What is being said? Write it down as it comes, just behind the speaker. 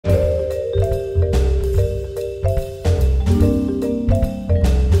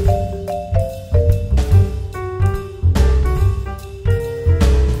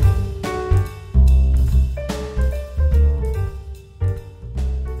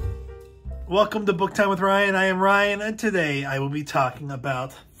Welcome to Book Time with Ryan. I am Ryan, and today I will be talking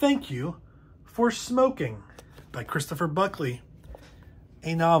about Thank You for Smoking by Christopher Buckley,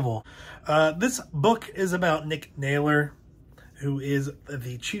 a novel. This book is about Nick Naylor, who is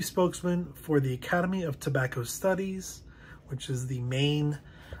the chief spokesman for the Academy of Tobacco Studies, which is the main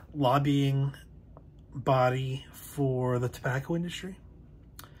lobbying body for the tobacco industry.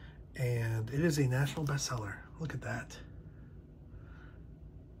 And it is a national bestseller. Look at that.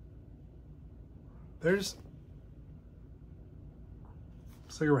 There's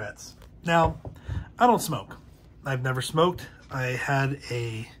cigarettes. Now, I don't smoke. I've never smoked. I had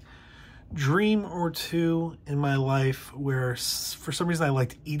a dream or two in my life where for some reason I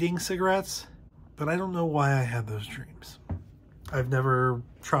liked eating cigarettes, but I don't know why I had those dreams. I've never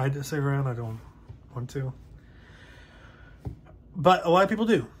tried a cigarette. I don't want to. But a lot of people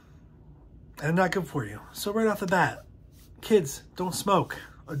do. And not good for you. So right off the bat, kids, don't smoke.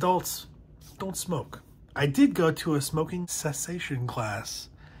 Adults, don't smoke. I did go to a smoking cessation class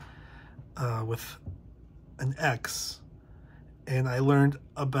with an ex, and I learned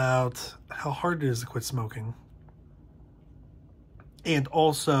about how hard it is to quit smoking, and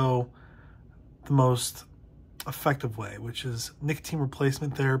also the most effective way, which is nicotine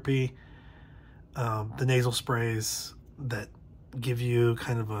replacement therapy, the nasal sprays that give you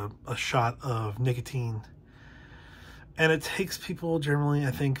kind of a shot of nicotine. And it takes people generally,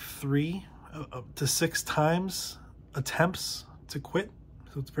 I think, 3 to 6 times attempts to quit.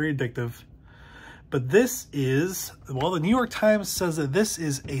 So it's very addictive. But this is, well, the New York Times says that this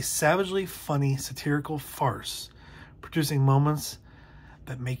is a savagely funny satirical farce, producing moments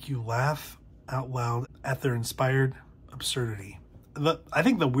that make you laugh out loud at their inspired absurdity. I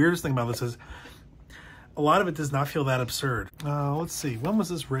think the weirdest thing about this is a lot of it does not feel that absurd. Let's see, when was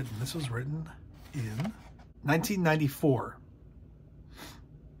this written? This was written in 1994.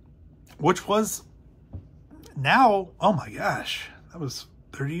 Which was now, oh my gosh, that was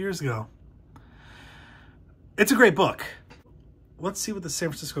 30 years ago. It's a great book. Let's see what the San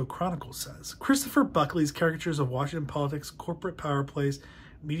Francisco Chronicle says. Christopher Buckley's caricatures of Washington politics, corporate power plays,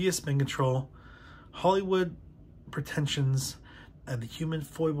 media spin control, Hollywood pretensions, and the human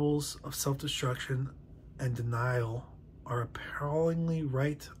foibles of self-destruction and denial are appallingly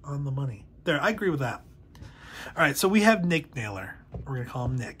right on the money. There, I agree with that. All right, so we have Nick Naylor. We're going to call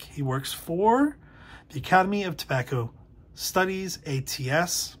him Nick. He works for the Academy of Tobacco Studies,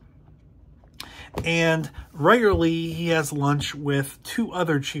 ATS. And regularly, he has lunch with 2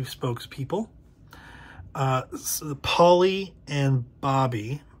 other chief spokespeople, Polly and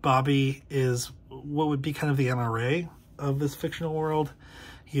Bobby. Bobby is what would be kind of the NRA of this fictional world.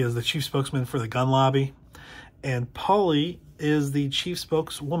 He is the chief spokesman for the gun lobby. And Polly is the chief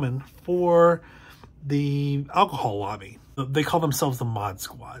spokeswoman for the alcohol lobby. They call themselves the Mod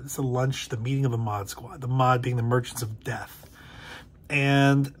Squad. It's a lunch, the meeting of the Mod Squad. The Mod being the merchants of death.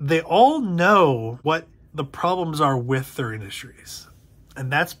 And they all know what the problems are with their industries.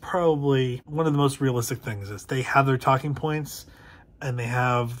 And that's probably one of the most realistic things is they have their talking points and they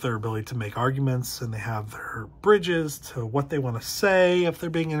have their ability to make arguments and they have their bridges to what they want to say if they're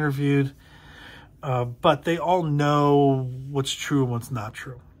being interviewed. But they all know what's true and what's not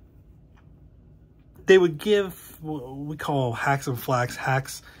true. They would give what we call hacks and flacks,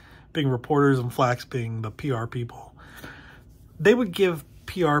 hacks being reporters and flacks being the PR people. They would give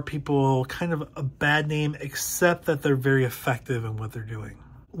PR people kind of a bad name, except that they're very effective in what they're doing.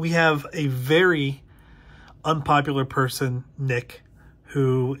 We have a very unpopular person, Nick,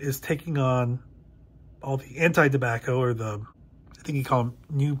 who is taking on all the anti-tobacco or I think you call them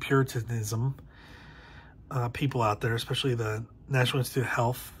New Puritanism people out there, especially the National Institute of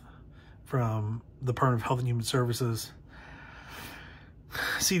Health from the Department of Health and Human Services,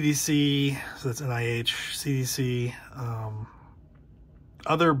 CDC, so that's NIH, CDC,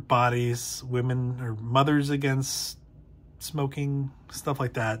 other bodies, women or mothers against smoking, stuff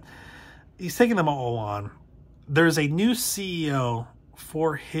like that. He's taking them all on. There's a new CEO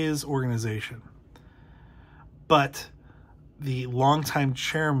for his organization, but the longtime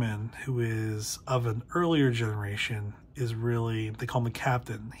chairman, who is of an earlier generation, is really, they call him the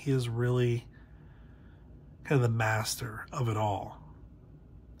captain. He is really kind of the master of it all.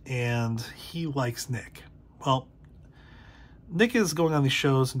 And he likes Nick. Well, Nick is going on these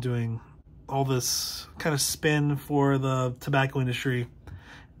shows and doing all this kind of spin for the tobacco industry.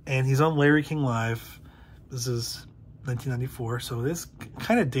 And he's on Larry King Live. This is 1994, so it is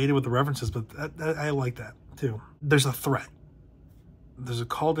kind of dated with the references, but I like that too. There's a threat. There's a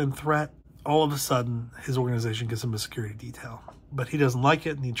called-in threat. All of a sudden, his organization gets him a security detail. But he doesn't like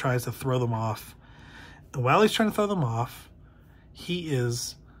it, and he tries to throw them off. And while he's trying to throw them off, he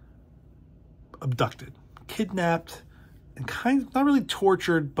is abducted, kidnapped, and kind of not really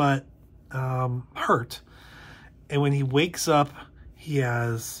tortured, but hurt. And when he wakes up, he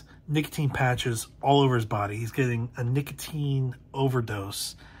has nicotine patches all over his body. He's getting a nicotine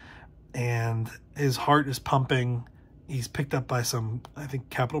overdose, and his heart is pumping. He's picked up by some, I think,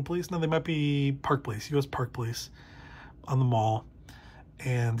 Capitol Police. No, they might be Park Police, U.S. Park Police on the mall.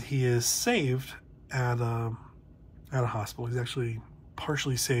 And he is saved at a hospital. He's actually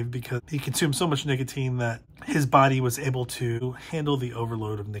partially saved because he consumed so much nicotine that his body was able to handle the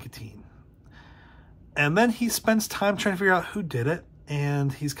overload of nicotine. And then he spends time trying to figure out who did it,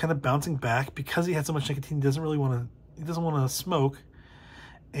 and he's kind of bouncing back because he had so much nicotine. He doesn't want to smoke,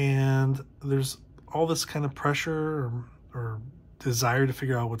 and there's all this kind of pressure or desire to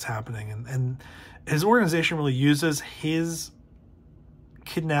figure out what's happening, and his organization really uses his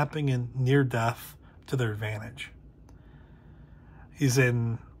kidnapping and near death to their advantage. He's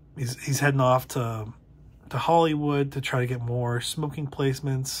heading off to Hollywood to try to get more smoking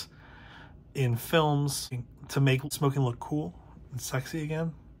placements in films to make smoking look cool and sexy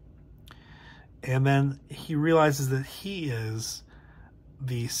again. And then he realizes that he is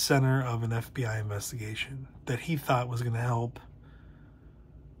the center of an FBI investigation that he thought was going to help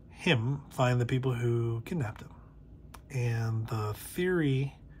him find the people who kidnapped him. And the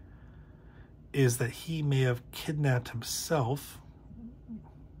theory is that he may have kidnapped himself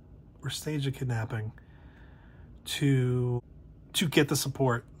or staged a kidnapping to get the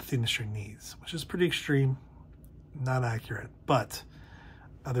support the industry needs, which is pretty extreme, not accurate, but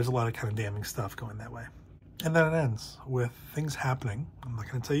there's a lot of kind of damning stuff going that way. And then it ends with things happening. I'm not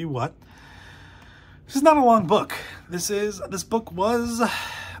going to tell you what. This is not a long book. This book was,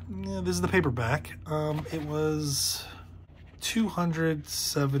 this is the paperback. It was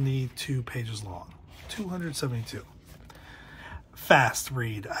 272 pages long. 272. Fast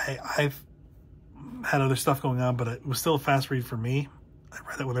read. I've had other stuff going on, but it was still a fast read for me. I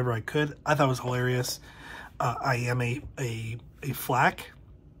read it whenever I could. I thought it was hilarious. I am a flack.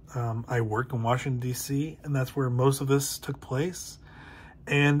 I work in Washington, D.C., and that's where most of this took place.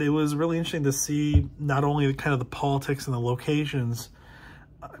 And it was really interesting to see not only the kind of the politics and the locations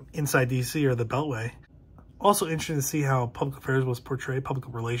inside D.C. or the Beltway, also interesting to see how public affairs was portrayed,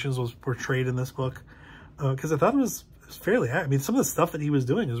 public relations was portrayed in this book, because I thought it was fairly, I mean, some of the stuff that he was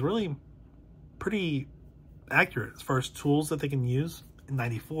doing is really pretty accurate as far as tools that they can use in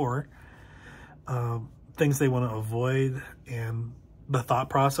 '94, things they want to avoid, and the thought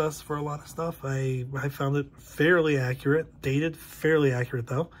process for a lot of stuff. I found it fairly accurate, dated, fairly accurate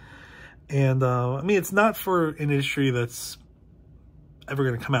though. And I mean, it's not for an industry that's ever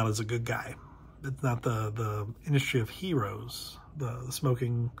going to come out as a good guy. It's not the industry of heroes, the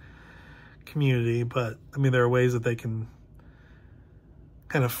smoking community, but I mean, there are ways that they can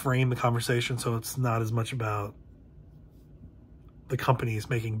kind of frame the conversation so it's not as much about the companies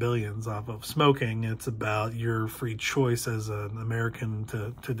making billions off of smoking. It's about your free choice as an American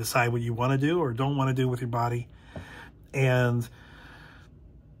to decide what you want to do or don't want to do with your body, and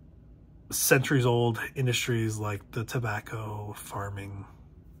centuries old industries like the tobacco farming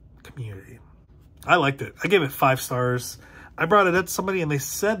community. I liked it. I gave it 5 stars. I brought it up to somebody and they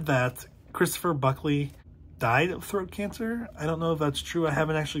said that Christopher Buckley died of throat cancer. I don't know if that's true. I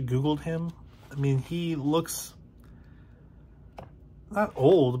haven't actually Googled him. I mean, he looks not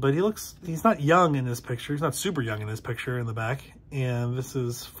old, but he's not young in this picture. He's not super young in this picture in the back. And this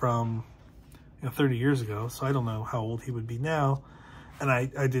is from 30 years ago. So I don't know how old he would be now. And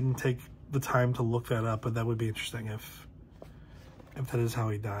I didn't take the time to look that up, but that would be interesting if that is how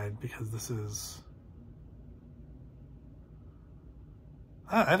he died, because this is,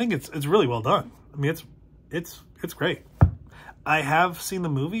 I think it's really well done. I mean, it's great. I have seen the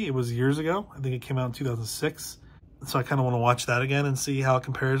movie. It was years ago. I think it came out in 2006. So I kind of want to watch that again and see how it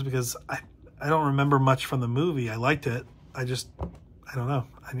compares, because I don't remember much from the movie. I liked it. I don't know.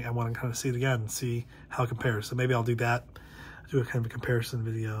 I want to kind of see it again and see how it compares. So maybe I'll do that. Do a kind of a comparison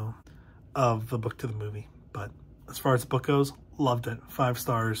video of the book to the movie. But as far as the book goes, loved it. 5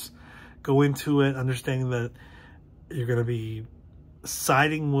 stars. Go into it understanding that you're going to be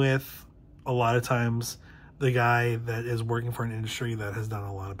siding with, a lot of times, the guy that is working for an industry that has done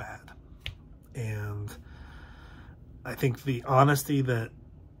a lot of bad. And I think the honesty that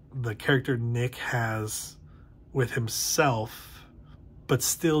the character Nick has with himself, but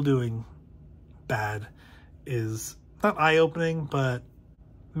still doing bad, is not eye-opening, but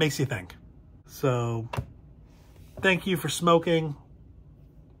makes you think. So, Thank You for Smoking,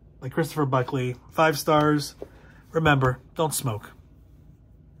 by Christopher Buckley. 5 stars. Remember, don't smoke.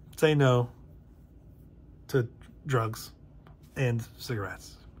 Say no to drugs and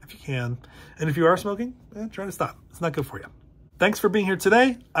cigarettes. If if you can. And if you are smoking, try to stop. It's not good for you. Thanks for being here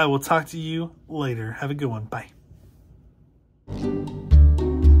today. I will talk to you later. Have a good one. Bye.